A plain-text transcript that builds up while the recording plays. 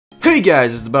Hey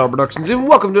guys, it's TheBattlePro Productions and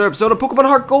welcome to another episode of Pokemon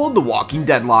HeartGold, The Walking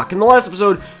Deadlock. In the last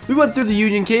episode, we went through the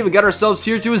Union Cave and got ourselves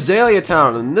here to Azalea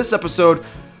Town. And in this episode,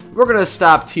 we're going to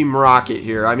stop Team Rocket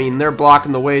here. I mean, they're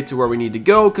blocking the way to where we need to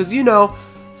go because, you know,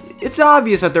 it's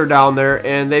obvious that they're down there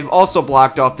and they've also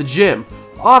blocked off the gym.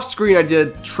 Off screen, I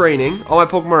did training. All my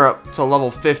Pokemon are up to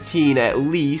level 15 at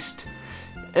least.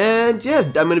 And yeah,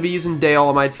 I'm going to be using Dale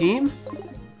on my team.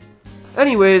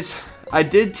 Anyways, I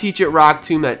did teach at Rock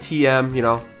Tomb at TM, you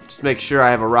know, just make sure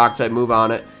I have a rock type move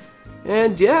on it.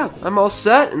 And yeah, I'm all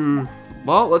set and,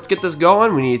 well, let's get this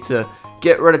going. We need to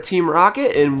get rid of Team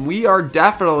Rocket and we are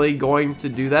definitely going to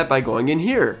do that by going in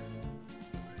here.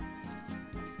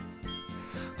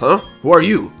 Huh? Who are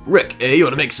you? Rick, eh? You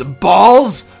want to make some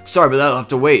balls? Sorry, but that'll have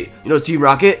to wait. You know Team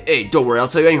Rocket? Hey, don't worry, I'll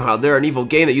tell you anyhow. They're an evil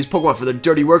gang that used Pokemon for their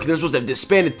dirty work and they're supposed to have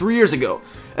disbanded 3 years ago.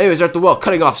 Anyways, they're at the well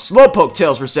cutting off Slowpoke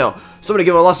Tails for sale. Somebody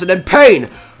give them a lesson in pain!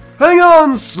 Hang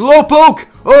on, Slowpoke!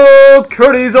 Old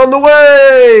Curdy's on the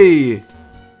way!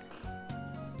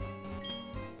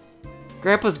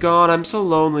 Grandpa's gone, I'm so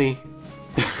lonely.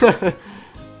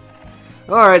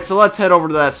 Alright, so let's head over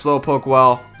to that Slowpoke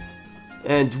Well.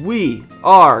 And we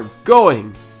are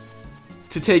going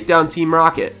to take down Team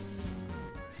Rocket.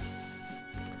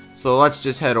 So let's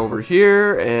just head over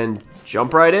here and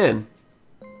jump right in.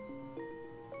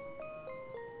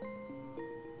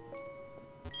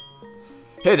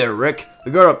 Hey there, Rick. The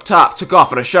guard up top took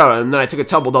off on a shot and then I took a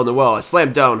tumble down the well. I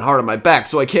slammed down hard on my back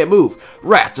so I can't move.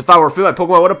 Rats, if I were free, my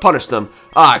Pokemon would have punished them.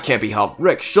 Ah, it can't be helped.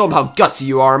 Rick, show them how gutsy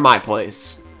you are in my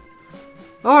place.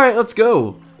 Alright, let's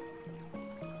go.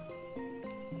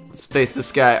 Let's face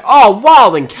this guy. Oh,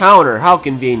 wild encounter. How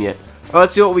convenient. Oh,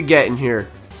 let's see what we get in here.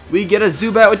 We get a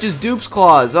Zubat, which is Dupe's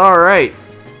Claws. Alright.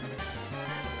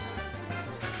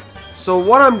 So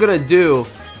what I'm going to do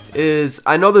is,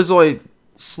 I know there's only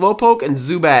Slowpoke and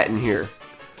Zubat in here.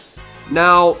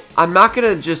 Now, I'm not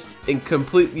going to just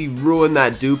completely ruin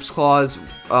that Dupe's Claws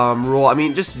rule. I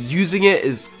mean, just using it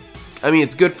is, I mean,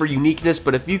 it's good for uniqueness,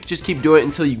 but if you just keep doing it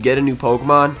until you get a new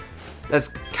Pokemon, that's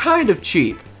kind of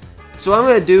cheap. So what I'm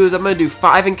going to do is I'm going to do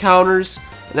 5 encounters,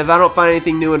 and if I don't find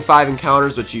anything new in 5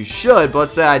 encounters, which you should, but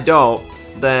let's say I don't,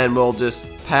 then we'll just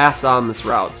pass on this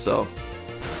route. So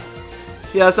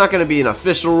yeah, it's not going to be an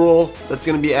official rule that's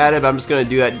going to be added, but I'm just going to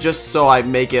do that just so I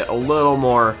make it a little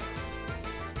more,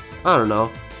 I don't know,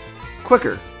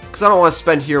 quicker. Because I don't want to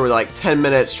spend here with like 10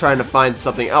 minutes trying to find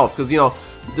something else. Because, you know,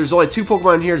 there's only 2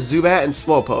 Pokemon here, Zubat and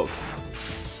Slowpoke.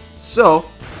 So,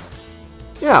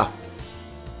 yeah.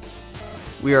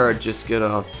 We are just going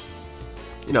to,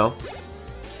 you know,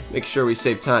 make sure we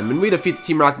save time. And we defeat the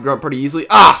Team Rocket Grunt pretty easily.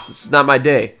 Ah, this is not my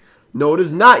day. No, it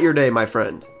is not your day, my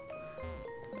friend.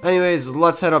 Anyways,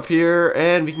 let's head up here,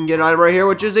 and we can get an item right here,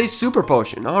 which is a Super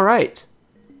Potion. Alright.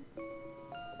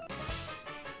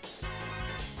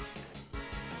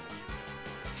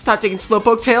 Stop taking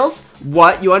Slowpoke Tails?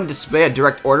 What? You want to display a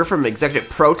direct order from Executive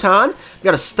Proton? You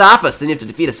gotta stop us, then you have to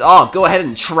defeat us all. Go ahead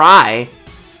and try.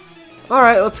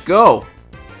 Alright, let's go.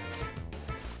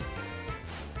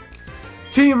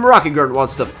 Team Rocket Grunt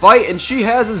wants to fight, and she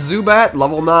has a Zubat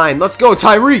level 9. Let's go,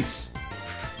 Tyrese!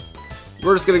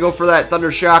 We're just going to go for that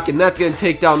Thunder Shock, and that's going to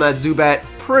take down that Zubat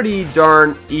pretty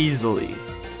darn easily.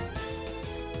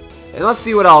 And let's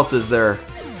see what else is there.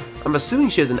 I'm assuming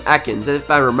she has an Ekans, if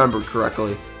I remember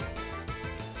correctly.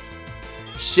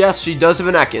 Yes, she does have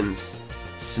an Ekans.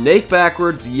 Snake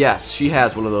backwards, yes, she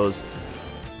has one of those.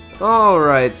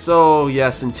 Alright, so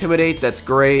yes, Intimidate, that's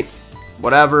great.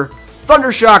 Whatever.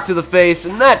 Thunder Shock to the face,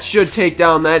 and that should take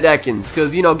down that Ekans.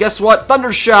 Because, you know, guess what?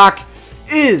 Thunder Shock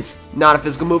is not a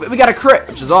physical move, and we got a crit,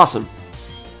 which is awesome.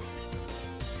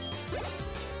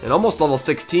 And almost level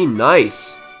 16,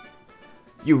 nice.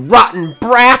 You rotten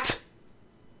brat!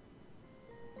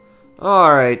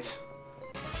 Alright.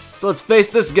 So let's face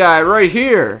this guy right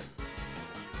here.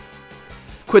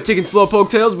 Quit taking Slowpoke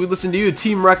Tails, we listen to you,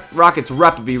 Team Rocket's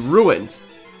rep would be ruined.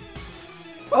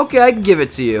 Okay, I can give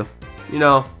it to you. You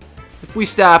know, if we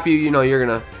stop you, you know, you're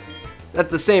gonna...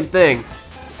 That's the same thing.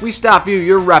 If we stop you,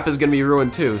 your rep is gonna be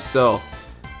ruined too. So,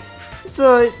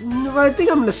 I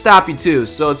think I'm gonna stop you too.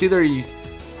 So it's either you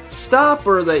stop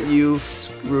or that you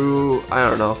screw. I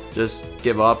don't know. Just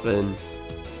give up, and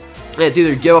it's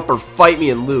either give up or fight me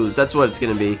and lose. That's what it's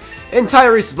gonna be. And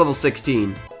Tyrese is level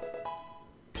 16.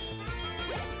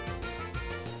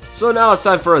 So now it's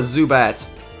time for a Zubat.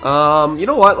 You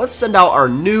know what? Let's send out our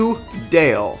new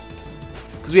Dale,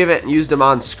 because we haven't used him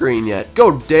on screen yet.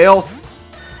 Go, Dale!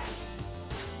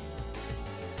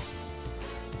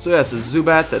 So yes, a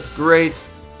Zubat, that's great.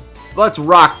 Let's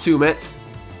Rock Tomb it.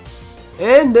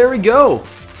 And there we go.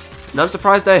 And I'm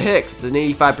surprised I hit, 'cause it's an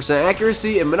 85%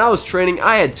 accuracy, and when I was training,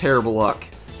 I had terrible luck.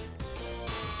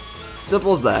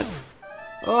 Simple as that.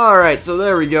 Alright, so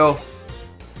there we go.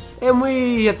 And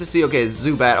we have to see, okay,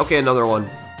 Zubat. Okay, another one.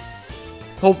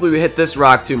 Hopefully we hit this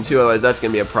rock tomb too, otherwise that's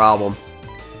going to be a problem.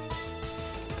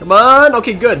 Come on!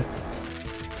 Okay, good.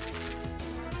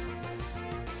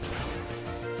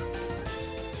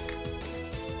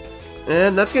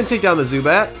 And that's going to take down the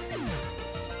Zubat.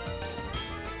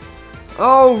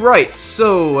 Alright,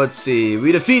 so let's see.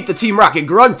 We defeat the Team Rocket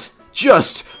Grunt.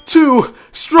 Just too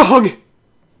strong!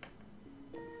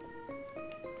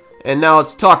 And now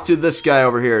let's talk to this guy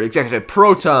over here, Executive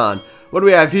Proton. What do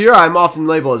we have here? I'm often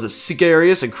labeled as the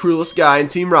scariest and cruelest guy in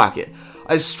Team Rocket.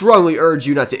 I strongly urge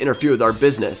you not to interfere with our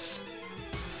business.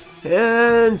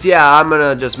 And yeah, I'm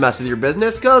gonna just mess with your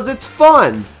business because it's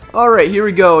fun. Alright, here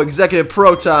we go, Executive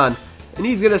Proton. And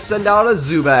he's gonna send out a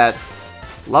Zubat.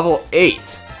 Level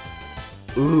 8.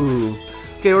 Ooh.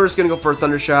 Okay, we're just gonna go for a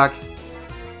Thunder Shock.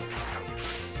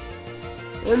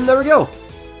 And there we go.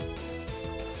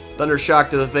 Thunder Shock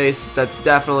to the face. That's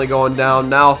definitely going down.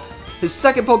 Now, his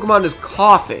second Pokemon is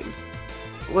Coughing,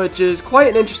 which is quite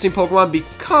an interesting Pokemon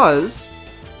because,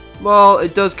 well,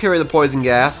 it does carry the poison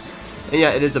gas, and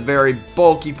yet it is a very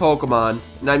bulky Pokemon.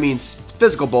 And I mean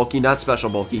physical bulky, not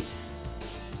special bulky.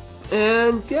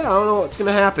 And yeah, I don't know what's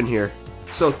gonna happen here.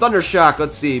 So Thunder Shock,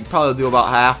 let's see, probably do about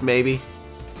half, maybe.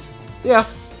 Yeah,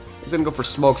 he's gonna go for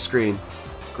Smoke Screen.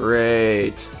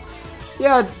 Great.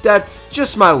 Yeah, that's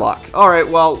just my luck. Alright,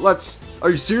 well, let's... Are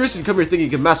you serious? You come here thinking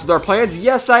you can mess with our plans?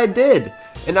 Yes, I did.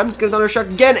 And I'm just gonna Thunder Shock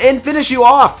again and finish you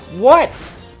off.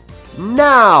 What?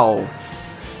 Now.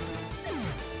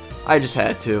 I just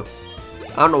had to.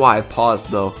 I don't know why I paused,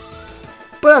 though.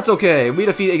 But that's okay. We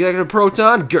defeat Executive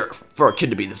Proton. Grr, for a kid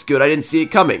to be this good, I didn't see it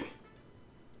coming.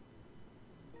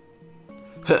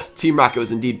 Team Rocket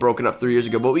was indeed broken up 3 years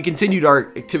ago, but we continued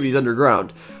our activities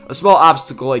underground. A small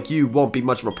obstacle like you won't be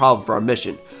much of a problem for our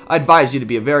mission. I advise you to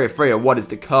be very afraid of what is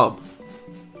to come.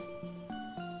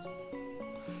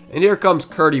 And here comes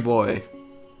Curdy Boy.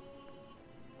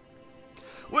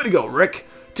 Way to go, Rick.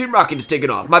 Team Rocket is taking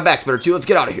off. My back's better too. Let's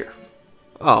get out of here.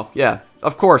 Oh, yeah.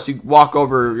 Of course, you walk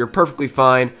over. You're perfectly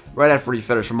fine right after you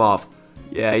finish him off.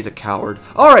 Yeah, he's a coward.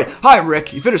 Alright, hi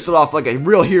Rick. You finished it off like a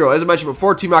real hero. As I mentioned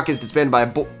before, Team Rocket is disbanded by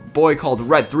a boy called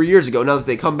Red 3 years ago. Now that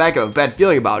they come back, I have a bad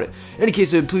feeling about it. In any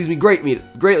case, it would please me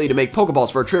greatly to make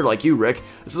Pokeballs for a trainer like you, Rick.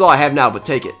 This is all I have now, but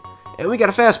take it. And we got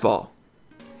a fastball.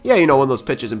 Yeah, you know, one of those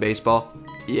pitches in baseball.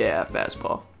 Yeah,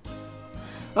 fastball.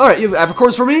 Alright, you have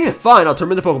apricorns for me? Fine, I'll turn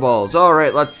them into Pokeballs.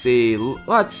 Alright, let's see.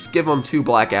 Let's give them 2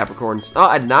 black apricorns. Oh,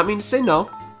 I did not mean to say no.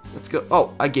 Let's go.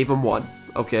 Oh, I gave him 1.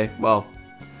 Okay, well,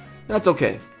 that's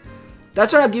okay.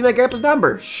 That's right, I'll give you my grandpa's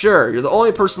number. Sure, you're the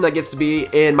only person that gets to be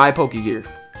in my Pokegear.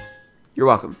 You're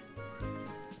welcome.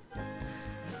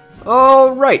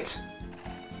 Alright.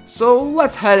 So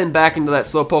let's head back into that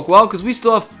Slowpoke Well, because we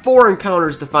still have 4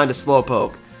 encounters to find a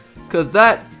Slowpoke. Because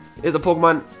that is a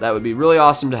Pokemon that would be really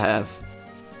awesome to have.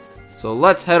 So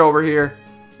let's head over here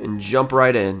and jump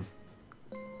right in.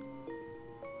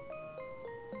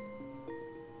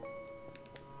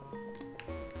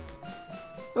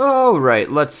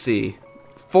 Alright, let's see.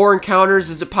 4 encounters,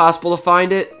 is it possible to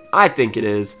find it? I think it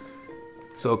is.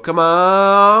 So come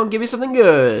on, give me something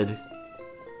good.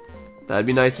 That'd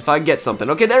be nice if I get something.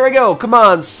 Okay, there we go. Come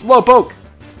on, Slowpoke.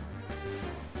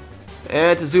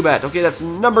 And to Zubat. Okay, that's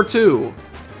number 2.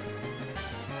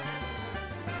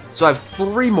 So I have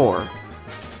 3 more.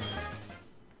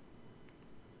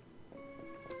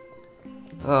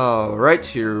 Alright,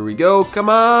 here we go. Come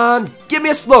on, give me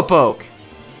a Slowpoke.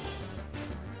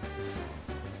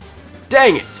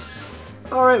 Dang it!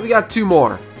 Alright, we got 2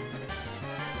 more.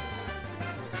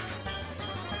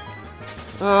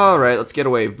 Alright, let's get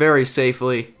away very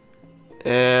safely.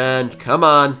 And come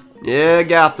on. Yeah,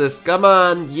 got this. Come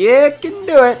on. Yeah, can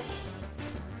do it.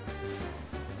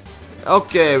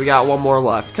 Okay, we got 1 more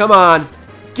left. Come on.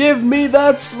 Give me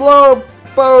that Slowpoke.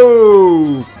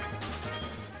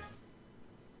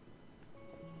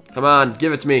 Come on,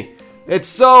 give it to me. It's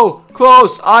so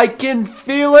close. I can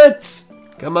feel it.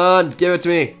 Come on, give it to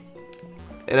me.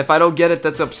 And if I don't get it,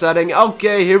 that's upsetting.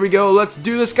 Okay, here we go. Let's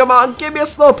do this. Come on, give me a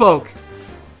Slowpoke.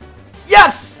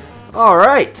 Yes!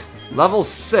 Alright, level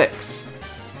 6.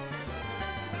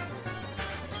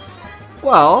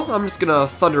 Well, I'm just gonna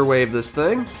Thunder Wave this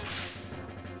thing.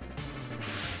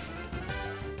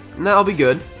 And that'll be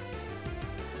good.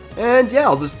 And yeah,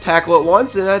 I'll just tackle it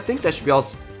once, and I think that should be all.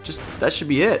 That should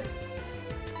be it.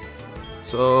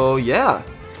 So yeah.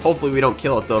 Hopefully we don't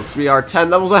kill it though, because we are 10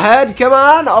 levels ahead. Come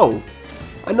on! Oh,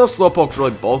 I know Slowpoke's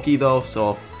really bulky though,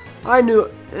 so I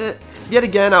knew. Yet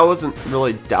again, I wasn't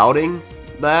really doubting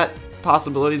that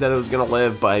possibility that it was gonna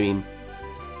live, but I mean,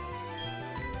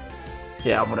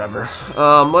 Yeah, whatever.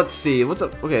 Let's see. What's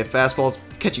up? Okay, fastballs.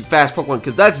 Catching fast Pokemon,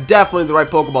 because that's definitely the right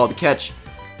Pokeball to catch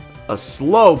a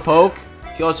Slowpoke.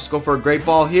 Okay, let's just go for a Great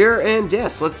Ball here. And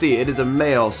yes, let's see. It is a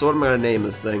male. So what am I going to name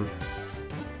this thing?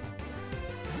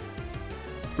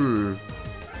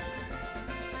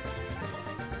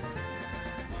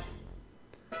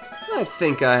 I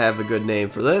think I have a good name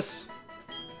for this.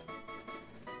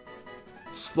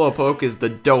 Slowpoke is the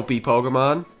dopey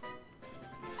Pokemon.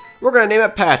 We're going to name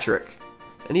it Patrick.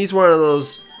 And he's one of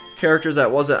those characters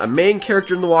that wasn't a main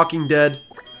character in The Walking Dead.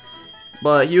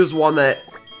 But he was one that...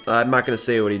 I'm not going to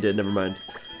say what he did, never mind.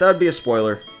 That would be a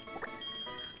spoiler.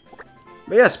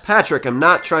 But yes, Patrick. I'm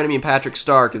not trying to mean Patrick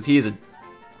Star, because he's a...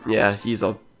 Yeah, he's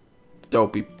a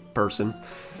dopey person.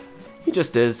 He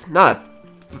just is. Not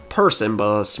a person,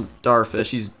 but a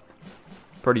starfish. He's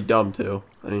pretty dumb, too.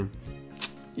 I mean,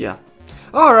 yeah.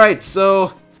 Alright,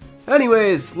 so...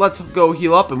 Anyways, let's go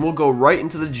heal up, and we'll go right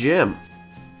into the gym.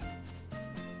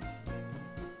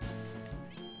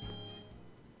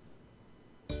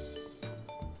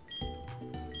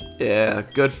 Yeah,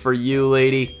 good for you,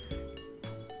 lady.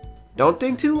 Don't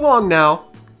think too long now.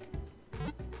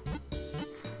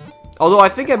 Although I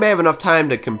think I may have enough time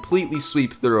to completely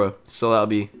sweep through it, so that'll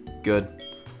be good.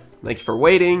 Thank you for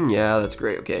waiting. Yeah, that's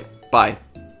great. Okay, bye.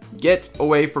 Get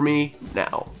away from me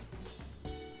now.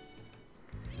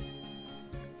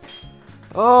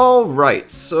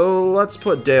 Alright, so let's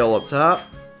put Dale up top.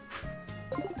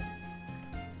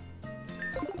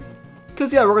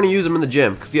 Because, yeah, we're going to use him in the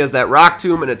gym. Because he has that Rock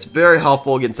Tomb, and it's very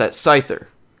helpful against that Scyther.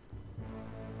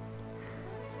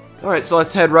 Alright, so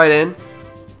let's head right in.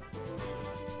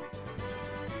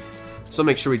 So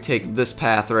make sure we take this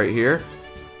path right here.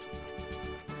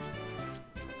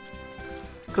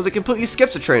 Because it completely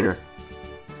skips a trainer.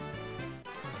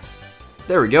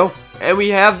 There we go. And we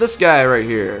have this guy right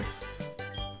here.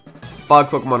 Bug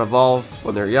Pokemon evolve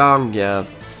when they're young. Yeah,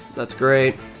 that's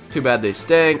great. Too bad they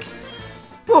stink.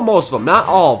 Well, most of them, not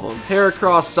all of them.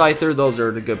 Heracross, Scyther, those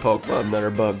are the good Pokemon that are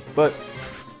bug. But,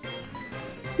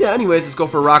 yeah, anyways, let's go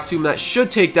for a Rock Tomb. That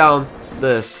should take down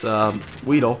this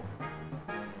Weedle.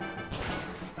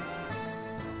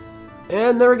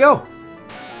 And there we go.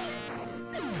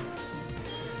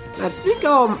 I think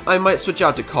I might switch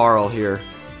out to Carl here.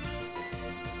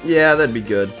 Yeah, that'd be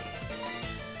good.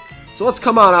 So let's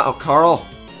come on out, Carl.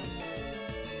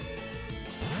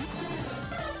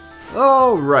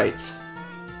 Alright.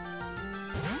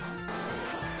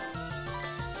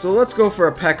 So let's go for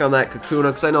a peck on that Kakuna,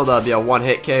 because I know that'll be a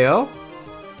one-hit KO.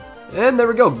 And there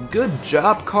we go. Good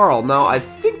job, Carl. Now, I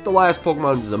think the last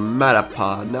Pokemon is a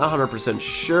Metapod. Not 100%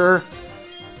 sure.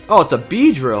 Oh, it's a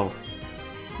Beedrill.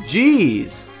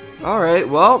 Jeez. Alright,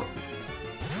 well,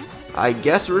 I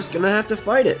guess we're just going to have to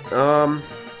fight it.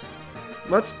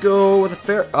 Let's go with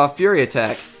a Fury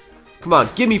Attack. Come on,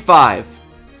 give me 5.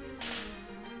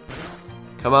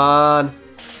 Come on.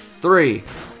 3.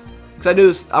 Because I knew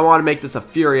this, I want to make this a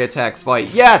Fury Attack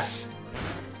fight. Yes!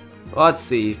 Let's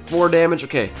see. 4 damage.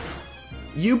 Okay.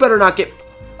 You better not get...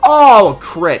 Oh,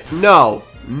 crit. No.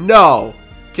 No.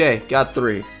 Okay, got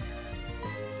 3.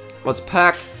 Let's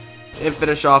pack and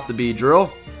finish off the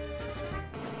Beedrill.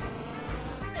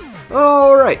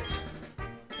 Alright.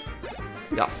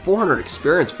 We got 400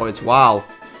 experience points. Wow.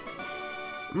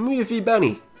 I'm going to defeat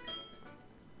Benny.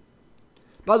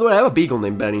 By the way, I have a beagle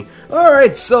named Benny.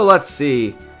 Alright, so let's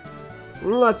see.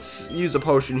 Let's use a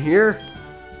potion here.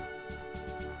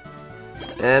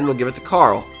 And we'll give it to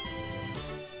Carl.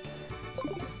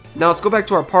 Now let's go back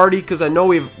to our party, because I know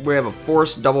we have a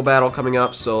forced double battle coming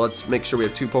up, so let's make sure we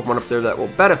have 2 Pokemon up there that will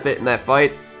benefit in that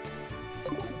fight.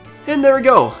 And there we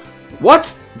go.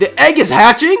 What? The egg is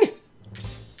hatching?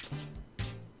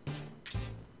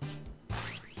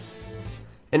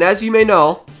 And as you may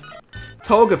know,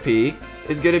 Togepi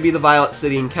is going to be the Violet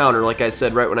City encounter, like I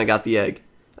said right when I got the egg.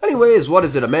 Anyways, what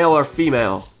is it, a male or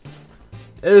female?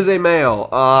 It is a male.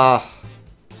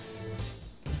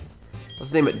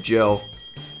 Let's name it Joe.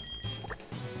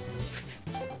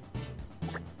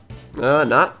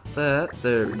 Not that.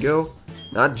 There we go.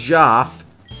 Not Joff.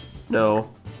 No,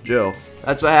 Joe.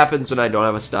 That's what happens when I don't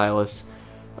have a stylus.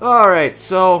 Alright,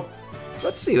 so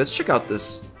let's see. Let's check out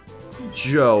this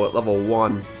Joe at level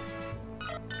 1.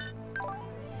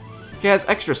 He has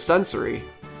extra sensory.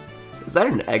 Is that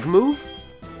an egg move?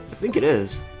 I think it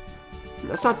is.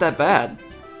 That's not that bad.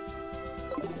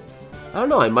 I don't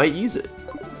know, I might use it.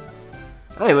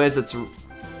 Anyways, let's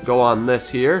go on this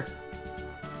here.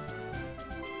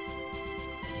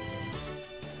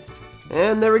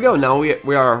 And there we go. Now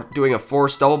we are doing a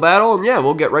forced double battle, and yeah,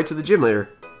 we'll get right to the gym leader.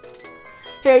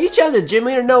 Hey, are you chose the gym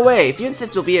leader? No way. If you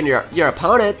insist, we'll be in your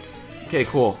opponents. Okay,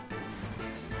 cool.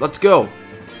 Let's go.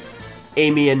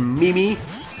 Amy and Mimi.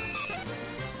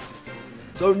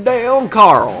 So down,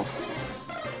 Carl.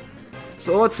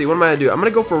 So let's see, what am I going to do? I'm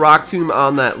going to go for Rock Tomb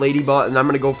on that Ladybug, and I'm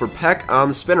going to go for Peck on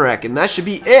the Spinnerack, and that should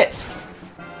be it.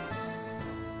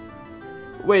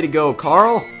 Way to go,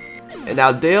 Carl. And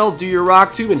now, Dale, do your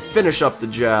Rock Tomb and finish up the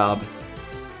job.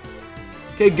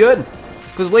 Okay, good.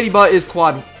 Because Ladybug is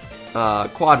quad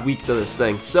weak to this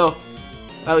thing, so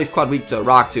at least quad weak to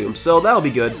Rock Tomb, so that'll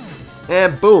be good.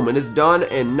 And boom, and it's done.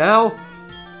 And now,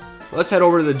 let's head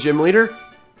over to the gym leader.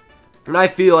 And I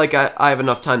feel like I have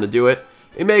enough time to do it.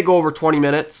 It may go over 20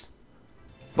 minutes,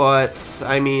 but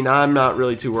I mean, I'm not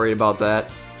really too worried about that.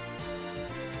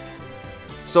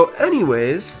 So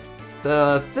anyways,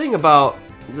 the thing about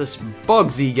this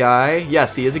Bugsy guy,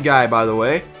 yes, he is a guy, by the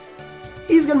way,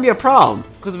 he's going to be a problem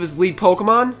because of his lead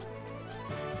Pokemon,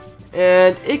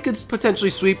 and it could potentially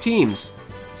sweep teams.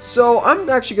 So I'm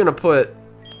actually going to put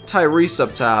Tyrese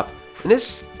up top, and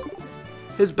his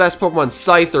best Pokemon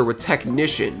Scyther with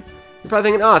Technician. You're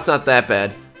probably thinking, oh, it's not that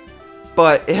bad.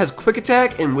 But it has Quick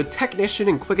Attack, and with Technician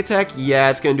and Quick Attack, yeah,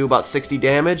 it's going to do about 60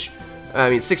 damage. I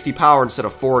mean, 60 power instead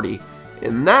of 40.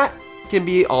 And that can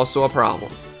be also a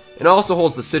problem. It also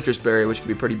holds the Citrus Berry, which can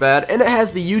be pretty bad. And it has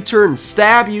the U-turn,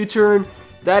 Stab U-turn.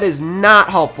 That is not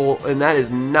helpful, and that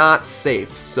is not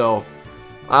safe. So,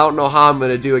 I don't know how I'm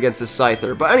going to do against this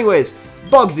Scyther. But anyways,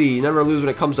 Bugsy. Never lose when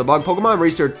it comes to bug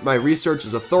Pokemon. My research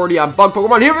is authority on bug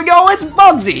Pokemon. Here we go, it's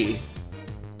Bugsy!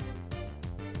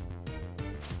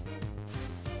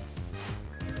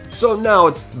 So now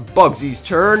it's Bugsy's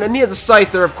turn, and he has a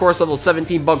Scyther, of course, level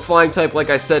 17 bug flying type, like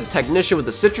I said, Technician with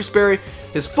the Citrus Berry.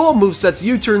 His full moveset's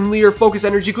U-turn, Leer, Focus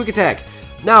Energy, Quick Attack.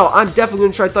 Now, I'm definitely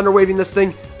going to try Thunder Waving this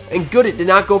thing, and good, it did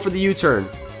not go for the U-turn.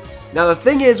 Now, the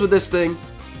thing is with this thing,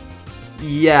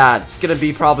 yeah, it's going to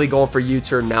be probably going for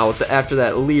U-turn now after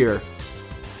that Leer.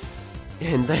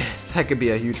 And that could be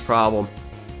a huge problem.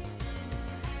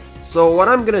 So what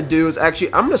I'm going to do is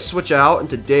actually, I'm going to switch out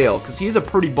into Dale, because he's a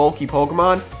pretty bulky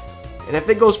Pokemon. And if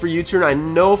it goes for U-turn, I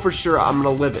know for sure I'm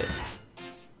going to live it.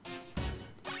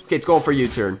 Okay, it's going for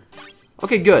U-turn.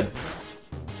 Okay, good.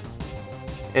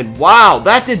 And wow,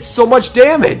 that did so much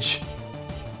damage!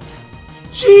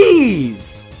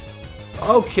 Jeez!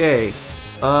 Okay.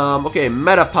 Okay,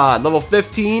 Metapod, level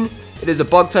 15. It is a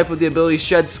bug type with the ability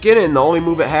Shed Skin, and the only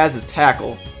move it has is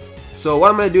Tackle. So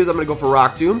what I'm going to do is I'm going to go for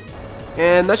Rock Tomb.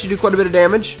 And that should do quite a bit of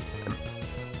damage.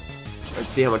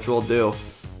 Let's see how much we'll do.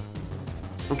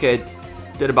 Okay,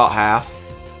 did about half.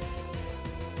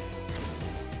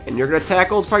 And you're going to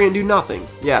tackle, it's probably going to do nothing.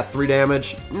 Yeah, 3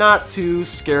 damage. Not too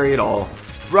scary at all.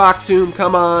 Rock Tomb,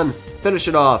 come on. Finish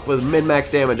it off with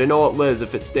min-max damage. I know it lives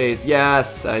if it stays.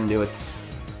 Yes, I knew it.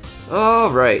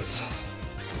 Alright.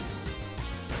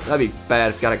 That'd be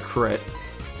bad if it got a crit.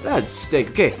 That'd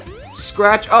stink. Okay,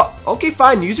 Scratch. Oh, okay,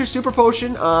 fine. Use your Super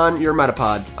Potion on your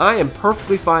Metapod. I am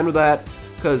perfectly fine with that,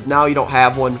 because now you don't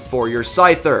have one for your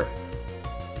Scyther.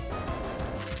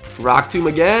 Rock Tomb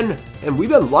again. And we've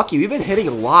been lucky. We've been hitting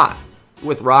a lot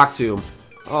with Rock Tomb.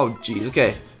 Oh, jeez.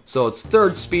 Okay, so it's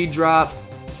 3rd speed drop.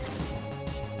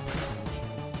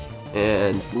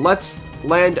 And let's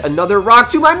land another Rock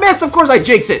Tomb. I missed! Of course I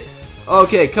jinx it!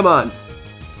 Okay, come on.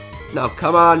 Now,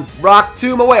 come on. Rock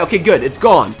Tomb away. Okay, good. It's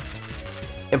gone.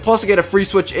 And plus I get a free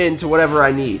switch into whatever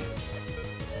I need.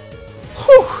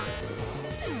 Whew!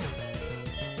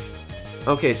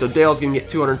 Okay, so Dale's gonna get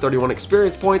 231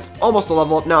 experience points. Almost a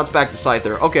level up. Now it's back to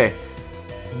Scyther. Okay.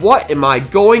 What am I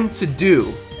going to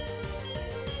do?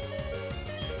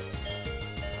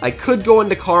 I could go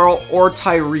into Carl or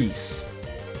Tyrese.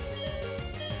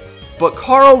 But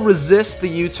Carl resists the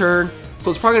U-turn,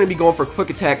 so it's probably going to be going for Quick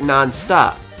Attack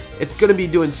non-stop. It's going to be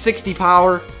doing 60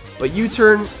 power, but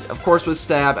U-turn, of course, with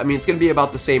Stab, I mean, it's going to be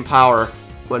about the same power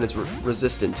when it's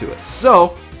resistant to it.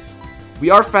 So, we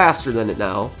are faster than it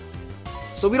now,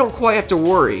 so we don't quite have to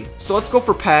worry. So let's go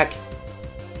for Peck.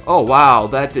 Oh, wow,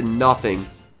 that did nothing.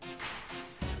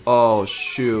 Oh,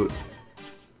 shoot.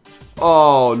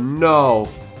 Oh, no.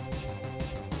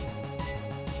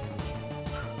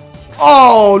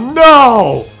 Oh,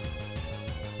 no!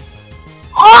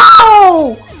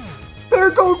 Oh! There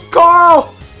goes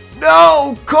Carl!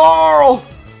 No, Carl!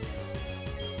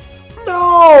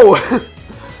 No!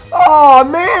 Oh,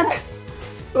 man!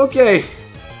 Okay.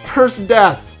 First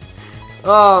death.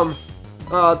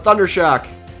 Thundershock.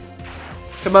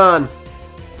 Come on.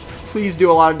 Please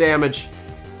do a lot of damage.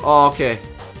 Oh, okay.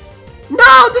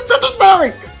 No! This doesn't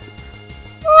work!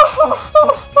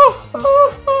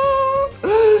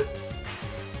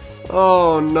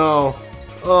 Oh no.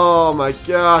 Oh my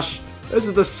gosh. This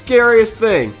is the scariest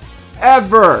thing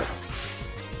ever.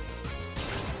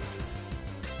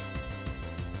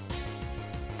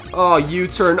 Oh,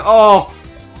 U-turn. Oh!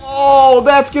 Oh,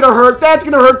 that's gonna hurt. That's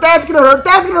gonna hurt. That's gonna hurt.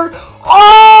 That's gonna hurt.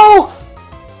 Oh!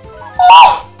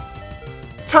 Oh!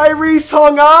 Tyrese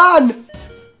hung on.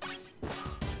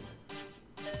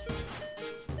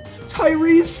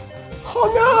 Tyrese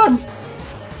hung on.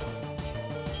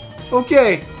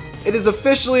 Okay, it is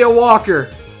officially a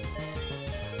walker.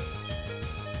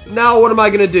 Now what am I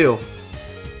gonna do?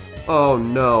 Oh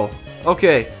no.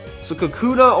 Okay, so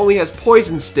Kakuna only has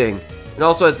Poison Sting. And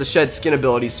also has the Shed Skin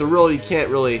ability, so really you can't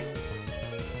really...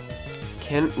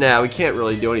 we can't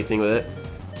really do anything with it.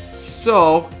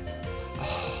 So...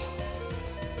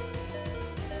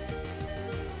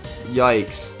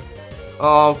 Yikes.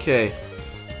 Okay.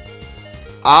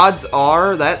 Odds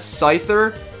are that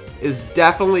Scyther is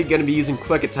definitely going to be using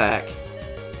Quick Attack.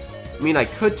 I mean, I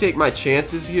could take my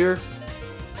chances here.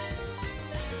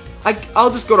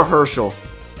 I'll just go to Herschel.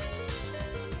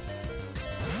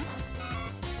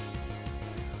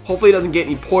 Hopefully he doesn't get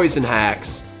any poison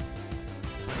hacks.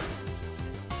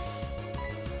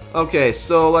 Okay,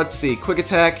 so let's see. Quick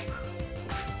Attack.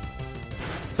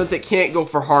 Since it can't go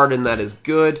for Harden, that is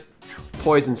good.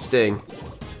 Poison Sting.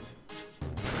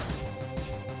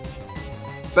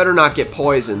 Better not get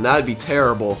poisoned. That would be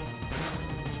terrible.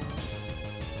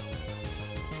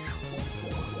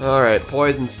 Alright,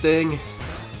 Poison Sting.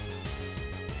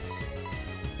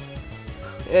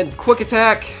 And Quick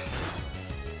Attack.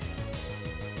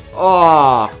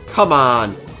 Oh, come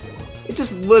on. It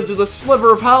just lived with a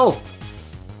sliver of health.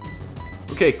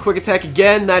 Okay, Quick Attack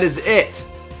again. That is it.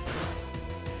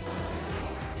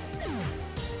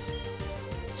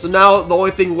 So now the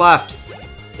only thing left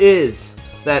is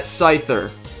that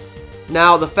Scyther.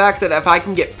 Now, the fact that if I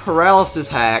can get Paralysis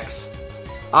hacks,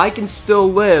 I can still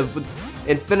live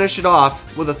and finish it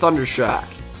off with a Thunder Shock.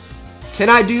 Can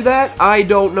I do that? I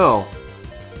don't know.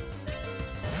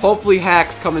 Hopefully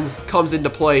hacks comes into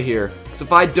play here. Because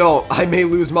if I don't, I may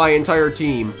lose my entire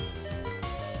team.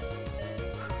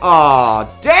 Aw,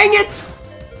 dang it!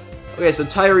 Okay, so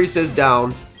Tyrese is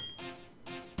down.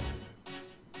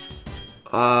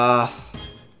 Oh,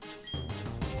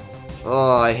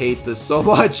 I hate this so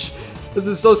much. This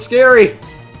is so scary.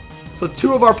 So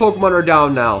 2 of our Pokemon are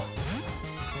down now.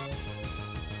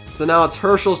 So now it's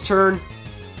Herschel's turn.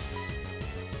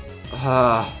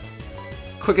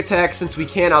 Quick Attack since we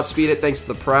can't outspeed it thanks to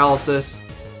the Paralysis.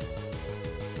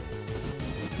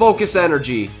 Focus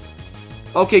Energy.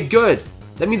 Okay, good.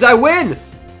 That means I win!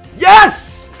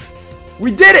 Yes!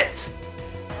 We did it!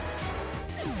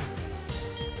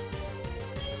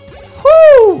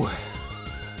 Woo!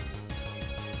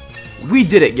 We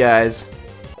did it, guys.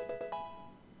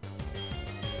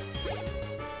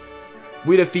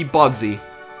 We defeat Bugsy.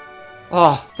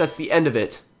 Oh, that's the end of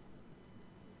it.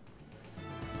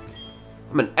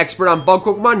 I'm an expert on bug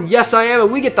Pokemon. Yes, I am,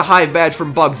 and we get the Hive Badge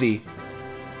from Bugsy.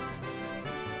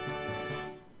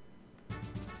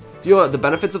 Do you know what the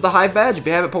benefits of the Hive Badge? If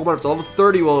you have a Pokemon up to level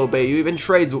 30 will obey you. Even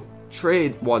trade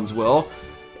ones will.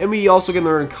 And we also can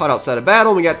learn Cut outside of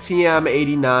battle. And we got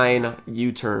TM89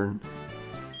 U-turn.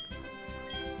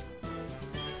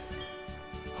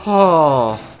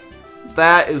 Oh,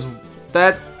 that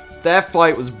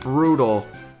fight was brutal.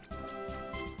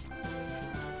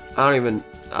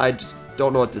 I just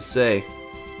don't know what to say.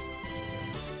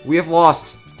 We have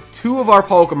lost 2 of our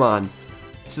Pokemon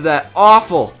to that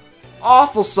awful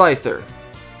Scyther.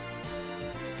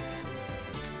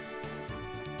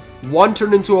 One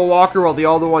turned into a walker while the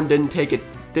other one didn't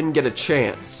get a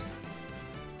chance.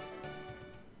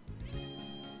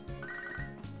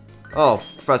 Oh,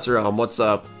 Professor Elm, what's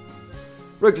up?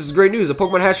 Rick, this is great news. A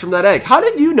Pokemon hatched from that egg. How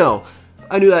did you know?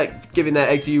 I knew that giving that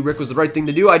egg to you, Rick, was the right thing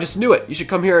to do. I just knew it. You should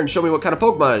come here and show me what kind of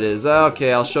Pokemon it is.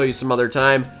 Okay, I'll show you some other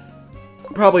time.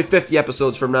 Probably 50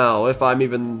 episodes from now, if I'm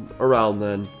even around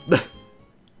then.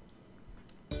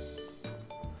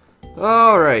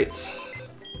 Alright.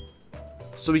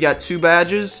 So we got 2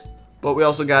 badges, but we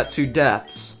also got 2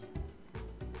 deaths.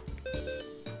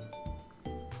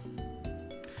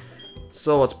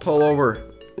 So let's pull over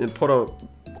and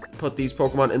put these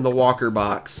Pokemon in the walker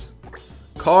box.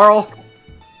 Carl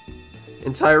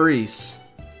and Tyrese.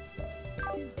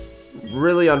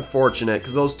 Really unfortunate,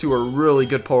 because those 2 are really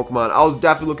good Pokemon. I was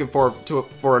definitely looking forward to it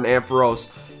for an Ampharos.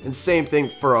 And same thing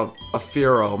for a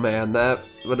Fearow, man. That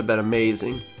would have been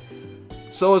amazing.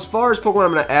 So as far as Pokemon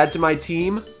I'm going to add to my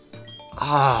team,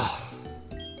 I'm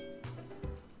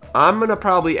going to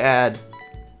probably add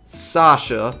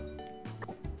Sasha.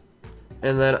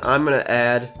 And then I'm going to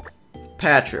add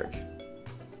Patrick.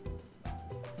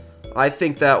 I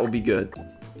think that will be good.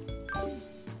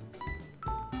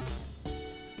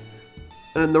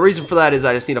 And the reason for that is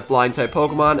I just need a flying type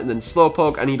Pokemon, and then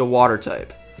Slowpoke, I need a water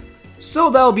type.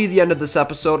 So that'll be the end of this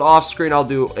episode. Off screen, I'll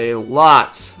do a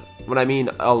lot. When I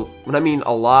mean a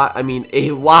lot, I mean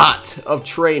a lot of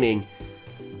training.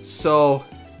 So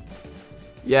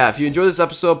yeah, if you enjoyed this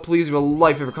episode, please leave a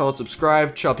like, favorite, comment,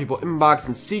 subscribe, check out people inbox,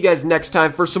 and see you guys next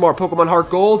time for some more Pokemon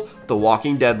Heart Gold, The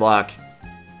Walking Deadlock.